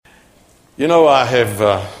You know, I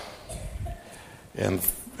have, in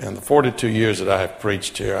the 42 years that I have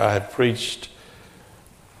preached here, I have preached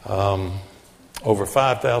over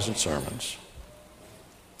 5,000 sermons.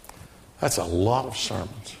 That's a lot of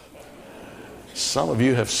sermons. Some of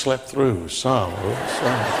you have slept through some.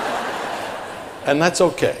 And that's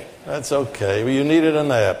okay. That's okay. Well, you needed a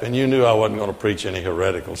nap, and you knew I wasn't going to preach any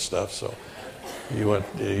heretical stuff, so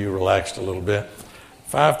you relaxed a little bit.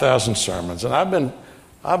 5,000 sermons. And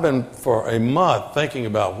I've been for a month thinking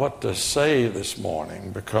about what to say this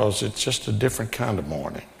morning, because it's just a different kind of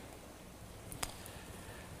morning.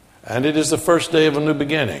 And it is the first day of a new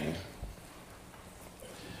beginning.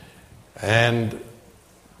 And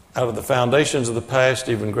out of the foundations of the past,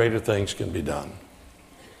 even greater things can be done.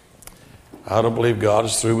 I don't believe God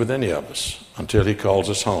is through with any of us until He calls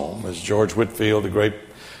us home. As George Whitefield, the great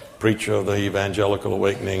preacher of the Evangelical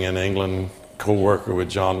Awakening in England, co-worker with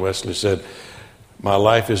John Wesley, said, "My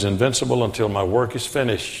life is invincible until my work is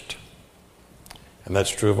finished." And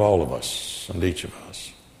that's true of all of us and each of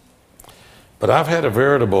us. But I've had a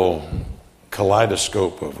veritable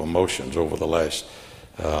kaleidoscope of emotions over the last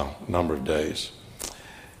number of days.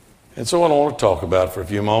 And so what I want to talk about for a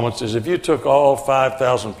few moments is, if you took all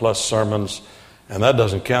 5,000 plus sermons, and that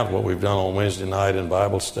doesn't count what we've done on Wednesday night in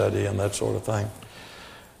Bible study and that sort of thing,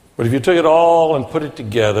 but if you took it all and put it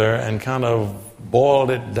together and kind of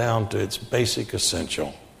boiled it down to its basic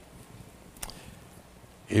essential,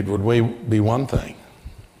 it would be one thing.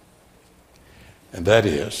 And that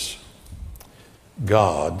is,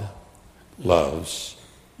 God loves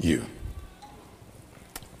you.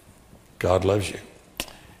 God loves you.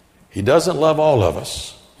 He doesn't love all of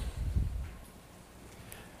us.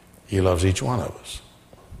 He loves each one of us.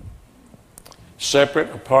 Separate,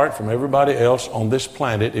 apart from everybody else on this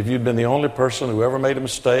planet, if you'd been the only person who ever made a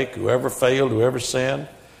mistake, who ever failed, who ever sinned,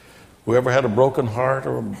 who ever had a broken heart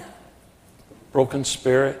or a broken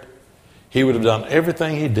spirit, He would have done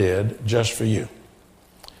everything He did just for you.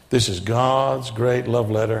 This is God's great love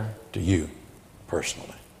letter to you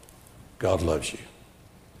personally. God loves you.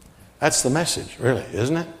 That's the message, really,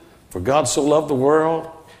 isn't it? For God so loved the world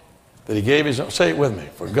that He gave His own, say it with me.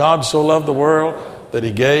 For God so loved the world that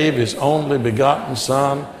He gave His only begotten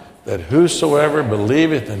Son, that whosoever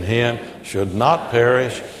believeth in Him should not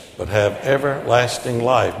perish, but have everlasting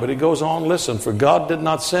life. But He goes on, listen, for God did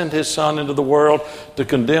not send His Son into the world to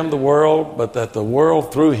condemn the world, but that the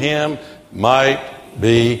world through Him might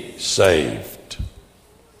be saved.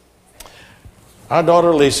 Our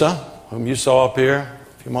daughter Lisa, whom you saw up here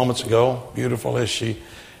a few moments ago, beautiful as she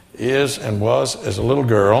is and was as a little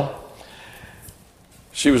girl,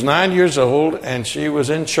 she was 9 years old, and she was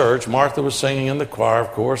in church. Martha was singing in the choir,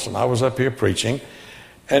 of course, and I was up here preaching.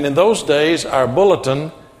 And in those days, our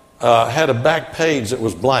bulletin had a back page that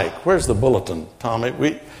was blank. Where's the bulletin,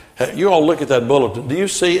 Tommy? You all look at that bulletin. Do you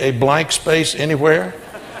see a blank space anywhere?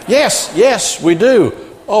 Yes, we do.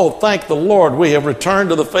 Oh, thank the Lord, we have returned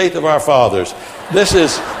to the faith of our fathers. That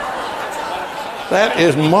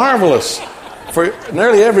is marvelous. For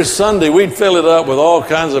nearly every Sunday, we'd fill it up with all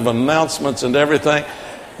kinds of announcements and everything.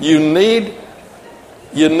 You need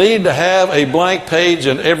to have a blank page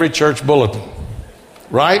in every church bulletin,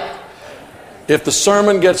 right? If the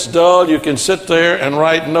sermon gets dull, you can sit there and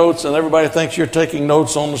write notes, and everybody thinks you're taking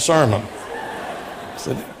notes on the sermon.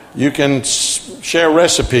 So you can share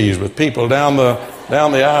recipes with people down the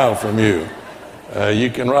aisle from you. You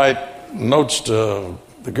can write notes to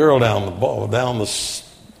the girl down the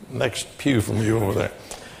next pew from you over there.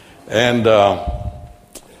 And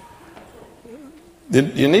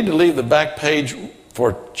you need to leave the back page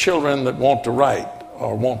for children that want to write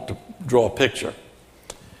or want to draw a picture.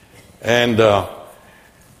 And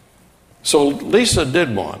so Lisa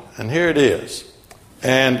did one, and here it is.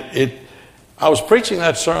 And I was preaching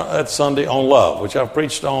that Sunday on love, which I've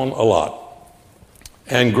preached on a lot,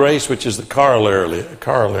 and grace, which is the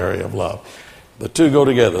corollary of love. The two go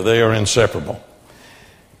together. They are inseparable.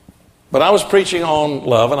 But I was preaching on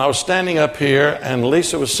love, and I was standing up here, and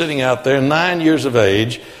Lisa was sitting out there, 9 years of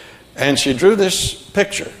age, and she drew this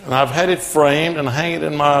picture. And I've had it framed and hang it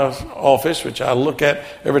in my office, which I look at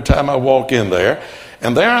every time I walk in there.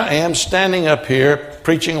 And there I am standing up here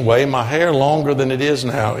preaching away, my hair longer than it is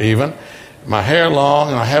now even. My hair long,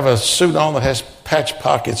 and I have a suit on that has patch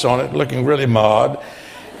pockets on it, looking really mod.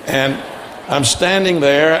 And I'm standing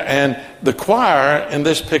there, and the choir in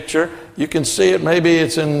this picture, you can see it, maybe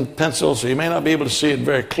it's in pencil, so you may not be able to see it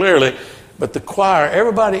very clearly, but the choir,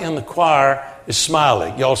 everybody in the choir is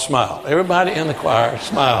smiling. Y'all smile. Everybody in the choir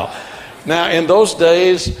smile. Now, in those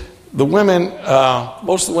days, the women,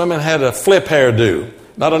 most of the women had a flip hairdo.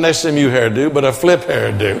 Not an SMU hairdo, but a flip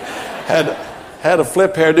hairdo. had a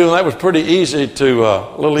flip hairdo, and that was pretty easy to,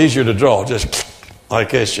 a little easier to draw, just like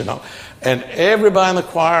this, you know. And everybody in the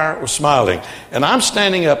choir was smiling. And I'm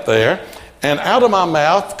standing up there, and out of my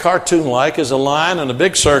mouth, cartoon-like, is a line in a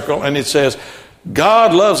big circle, and it says,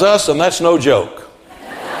 God loves us, and that's no joke.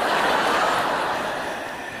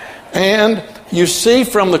 And you see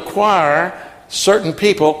from the choir certain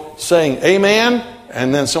people saying amen,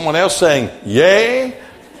 and then someone else saying yay,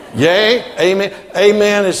 yay, amen.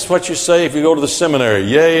 Amen is what you say if you go to the seminary.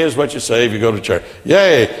 Yay is what you say if you go to church.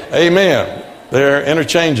 Yay, amen. They're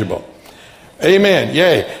interchangeable. Amen,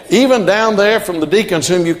 yay. Even down there from the deacons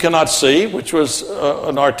whom you cannot see, which was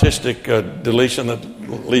an artistic deletion that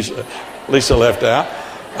Lisa left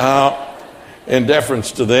out, in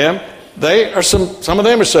deference to them, they are some of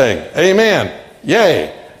them are saying amen,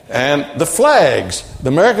 yay. And the flags, the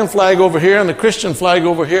American flag over here and the Christian flag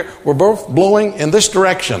over here, were both blowing in this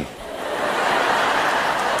direction.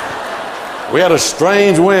 We had a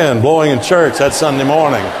strange wind blowing in church that Sunday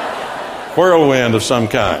morning. Whirlwind of some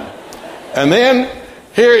kind. And then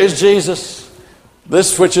here is Jesus,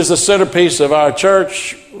 this which is the centerpiece of our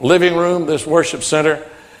church living room, this worship center.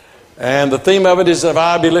 And the theme of it is, if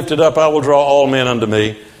I be lifted up, I will draw all men unto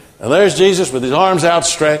me. And there's Jesus with his arms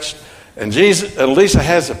outstretched. And Lisa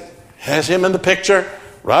has him in the picture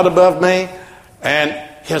right above me. And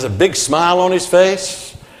he has a big smile on his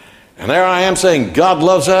face. And there I am saying, God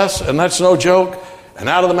loves us, and that's no joke. And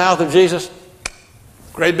out of the mouth of Jesus,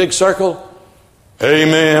 great big circle,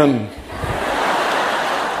 amen.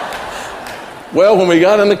 Well, when we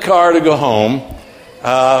got in the car to go home,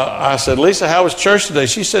 I said, Lisa, how was church today?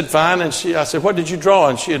 She said, fine. And I said, what did you draw?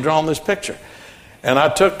 And she had drawn this picture. And I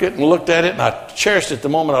took it and looked at it, and I cherished it the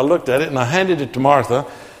moment I looked at it, and I handed it to Martha.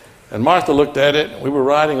 And Martha looked at it. We were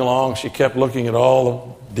riding along. She kept looking at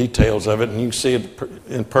all the details of it, and you can see it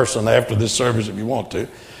in person after this service if you want to.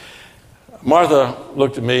 Martha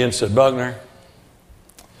looked at me and said, Bugner,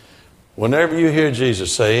 whenever you hear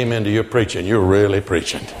Jesus say amen to your preaching, you're really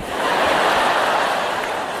preaching.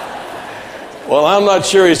 Well, I'm not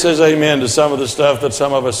sure he says amen to some of the stuff that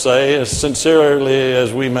some of us say, as sincerely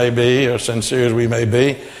as we may be, or sincere as we may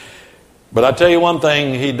be. But I tell you one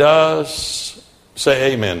thing he does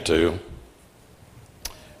say amen to,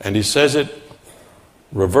 and he says it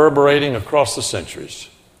reverberating across the centuries,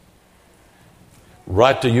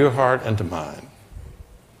 right to your heart and to mine.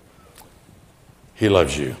 He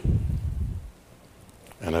loves you.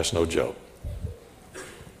 And that's no joke.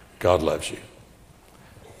 God loves you.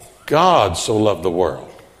 God so loved the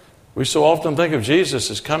world. We so often think of Jesus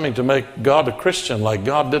as coming to make God a Christian, like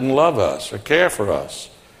God didn't love us or care for us.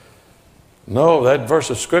 No, that verse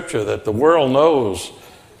of Scripture that the world knows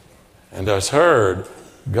and has heard,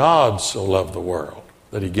 God so loved the world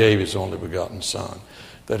that he gave his only begotten Son,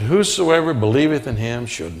 that whosoever believeth in him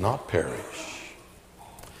should not perish.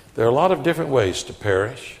 There are a lot of different ways to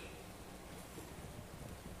perish.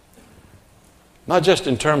 Not just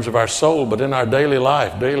in terms of our soul, but in our daily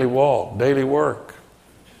life, daily walk, daily work.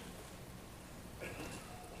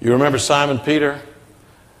 You remember Simon Peter?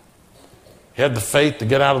 He had the faith to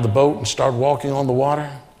get out of the boat and start walking on the water.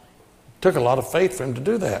 It took a lot of faith for him to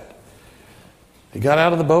do that. He got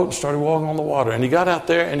out of the boat and started walking on the water. And he got out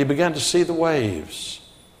there and he began to see the waves.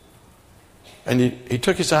 And he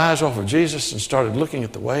took his eyes off of Jesus and started looking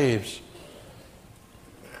at the waves.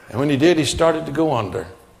 And when he did, he started to go under,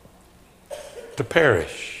 to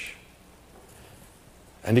perish.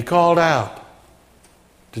 And he called out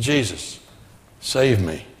to Jesus, save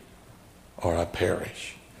me or I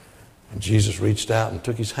perish. And Jesus reached out and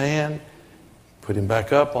took his hand, put him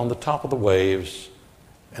back up on the top of the waves,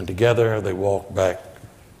 and together they walked back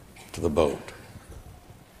to the boat.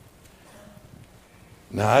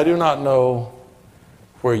 Now, I do not know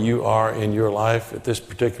where you are in your life at this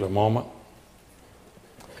particular moment,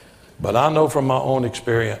 but I know from my own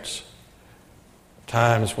experience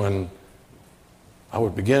times when I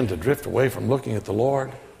would begin to drift away from looking at the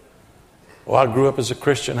Lord. Well, I grew up as a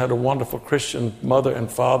Christian, had a wonderful Christian mother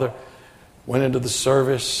and father, went into the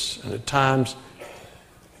service, and at times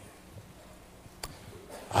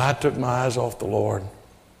I took my eyes off the Lord.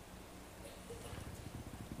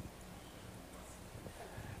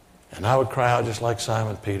 And I would cry out just like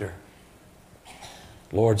Simon Peter,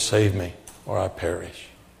 Lord, save me or I perish.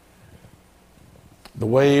 The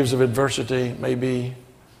waves of adversity may be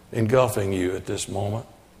engulfing you at this moment.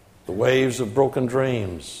 The waves of broken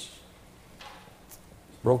dreams,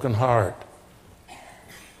 broken heart,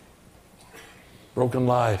 broken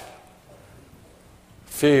life,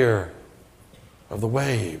 fear of the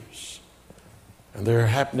waves. And they're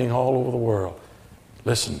happening all over the world.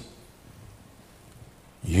 Listen,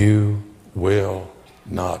 you will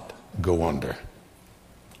not go under.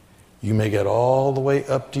 You may get all the way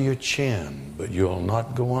up to your chin, but you'll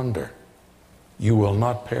not go under. You will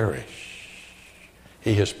not perish.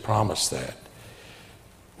 He has promised that.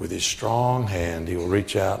 With his strong hand, he will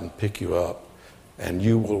reach out and pick you up, and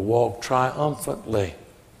you will walk triumphantly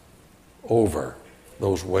over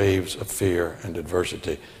those waves of fear and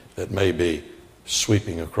adversity that may be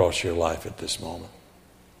sweeping across your life at this moment.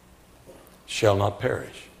 Shall not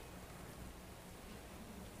perish.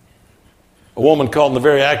 A woman caught in the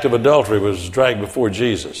very act of adultery was dragged before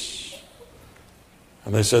Jesus.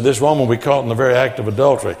 And they said, this woman we caught in the very act of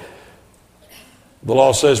adultery. The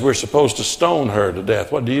law says we're supposed to stone her to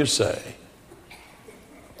death. What do you say?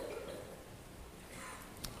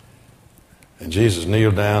 And Jesus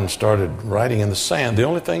kneeled down and started writing in the sand. The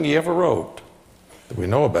only thing he ever wrote that we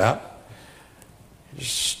know about. He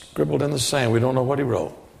just scribbled in the sand. We don't know what he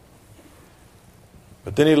wrote.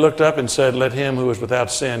 But then he looked up and said, let him who is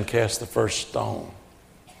without sin cast the first stone.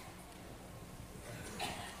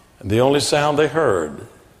 And the only sound they heard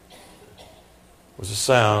was the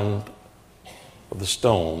sound of the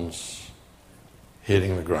stones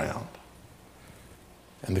hitting the ground.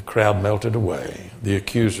 And the crowd melted away. The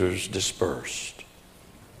accusers dispersed.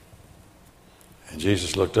 And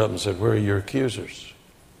Jesus looked up and said, where are your accusers?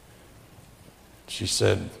 She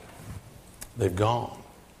said, they've gone.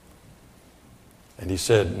 And he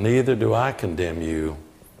said, neither do I condemn you.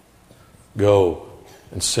 Go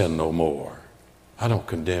and sin no more. I don't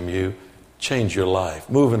condemn you. Change your life.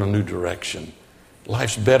 Move in a new direction.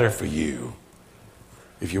 Life's better for you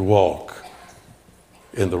if you walk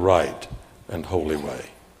in the right and holy way.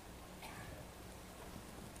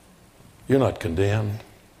 You're not condemned.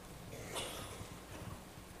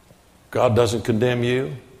 God doesn't condemn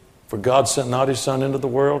you. For God sent not his Son into the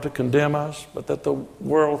world to condemn us, but that the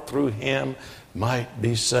world through him might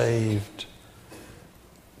be saved.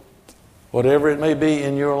 Whatever it may be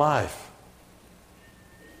in your life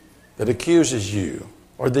that accuses you,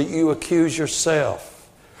 or that you accuse yourself,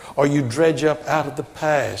 or you dredge up out of the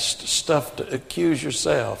past stuff to accuse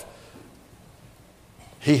yourself,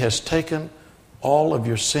 he has taken all of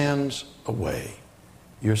your sins away.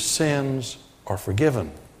 Your sins are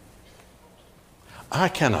forgiven. I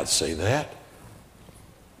cannot say that.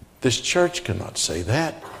 This church cannot say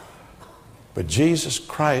that. But Jesus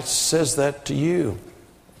Christ says that to you.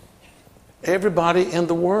 Everybody in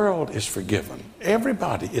the world is forgiven.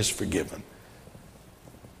 Everybody is forgiven.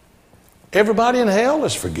 Everybody in hell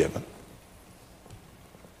is forgiven.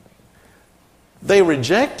 They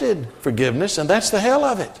rejected forgiveness, and that's the hell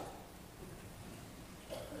of it.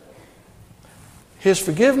 His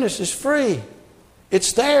forgiveness is free.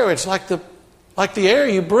 It's there. It's like the air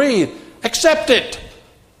you breathe. Accept it.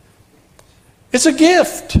 It's a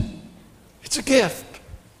gift. It's a gift.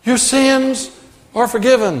 Your sins are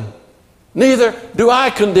forgiven. Neither do I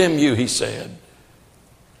condemn you, he said.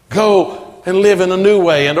 Go and live in a new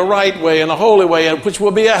way, and a right way, and a holy way, which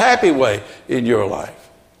will be a happy way in your life.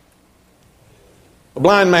 A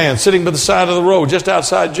blind man sitting by the side of the road just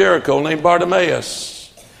outside Jericho named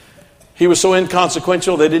Bartimaeus. He was so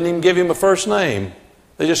inconsequential they didn't even give him a first name.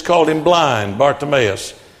 They just called him blind,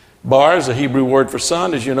 Bartimaeus. Bar is a Hebrew word for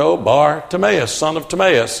son, as you know. Bartimaeus, son of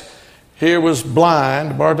Timaeus. Here was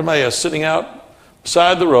blind Bartimaeus sitting out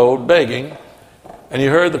beside the road begging, and he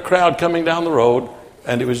heard the crowd coming down the road,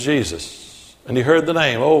 and it was Jesus. And he heard the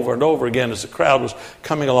name over and over again as the crowd was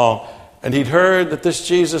coming along. And he'd heard that this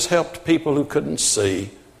Jesus helped people who couldn't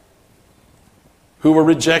see, who were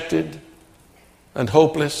rejected and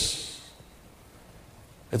hopeless.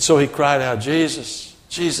 And so he cried out, Jesus,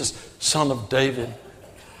 Jesus, Son of David,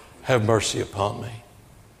 have mercy upon me.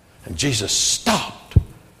 And Jesus stopped.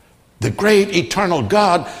 The great eternal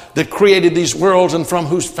God that created these worlds and from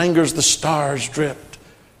whose fingers the stars dripped.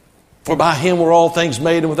 For by him were all things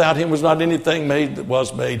made, and without him was not anything made that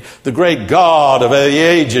was made. The great God of the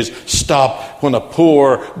ages stopped when a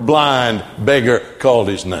poor, blind beggar called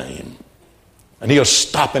his name. And he'll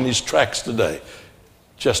stop in his tracks today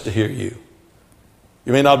just to hear you.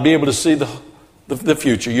 You may not be able to see the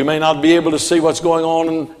future. You may not be able to see what's going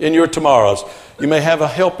on in your tomorrows. You may have a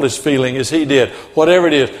helpless feeling as he did. Whatever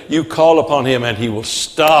it is, you call upon him and he will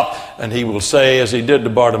stop and he will say, as he did to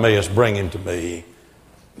Bartimaeus, bring him to me.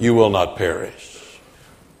 You will not perish.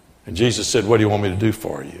 And Jesus said, what do you want me to do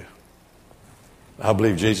for you? I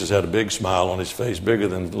believe Jesus had a big smile on his face, bigger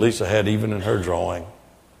than Lisa had even in her drawing.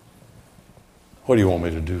 What do you want me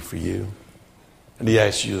to do for you? And he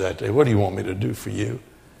asked you that day, what do you want me to do for you?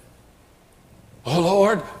 Oh,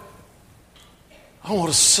 Lord, I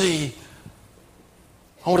want to see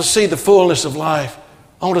the fullness of life.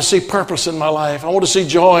 I want to see purpose in my life. I want to see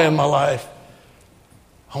joy in my life.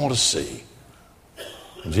 I want to see.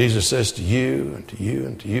 And Jesus says to you and to you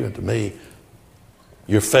and to you and to me,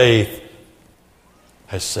 your faith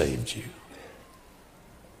has saved you.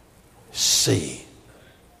 See.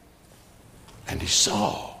 And he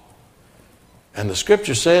saw. And the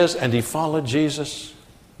scripture says, and he followed Jesus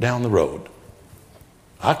down the road.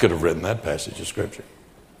 I could have written that passage of scripture.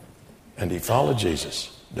 And he followed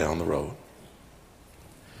Jesus down the road.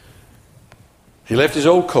 He left his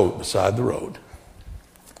old coat beside the road.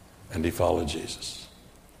 And he followed Jesus.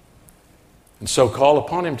 And so call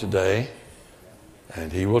upon him today,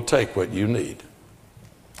 and he will take what you need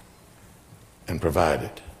and provide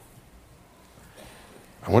it.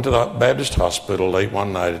 I went to the Baptist hospital late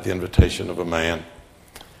one night at the invitation of a man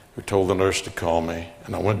who told the nurse to call me.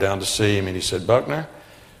 And I went down to see him, and he said, Buckner,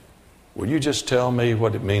 will you just tell me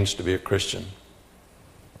what it means to be a Christian?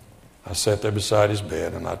 I sat there beside his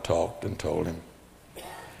bed, and I talked and told him.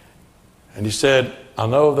 And he said, I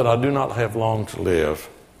know that I do not have long to live.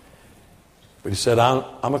 But he said,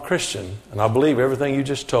 I'm a Christian, and I believe everything you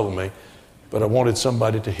just told me, but I wanted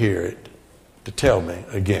somebody to hear it, to tell me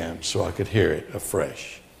again, so I could hear it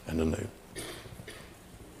afresh and anew.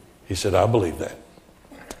 He said, I believe that.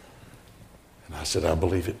 And I said, I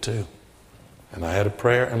believe it too. And I had a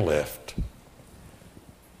prayer and left.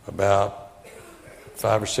 About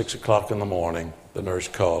 5 or 6 o'clock in the morning, the nurse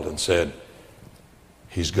called and said,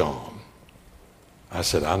 he's gone. I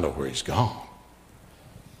said, I know where he's gone.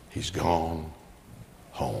 He's gone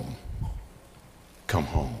home. Come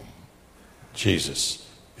home. Jesus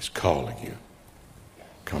is calling you.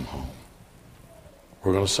 Come home.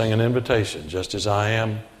 We're going to sing an invitation. Just as I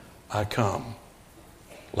am, I come.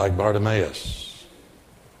 Like Bartimaeus.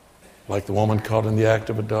 Like the woman caught in the act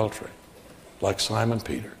of adultery. Like Simon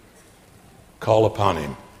Peter. Call upon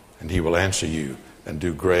him, and he will answer you and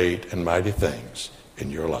do great and mighty things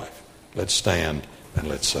in your life. Let's stand and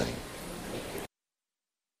let's sing.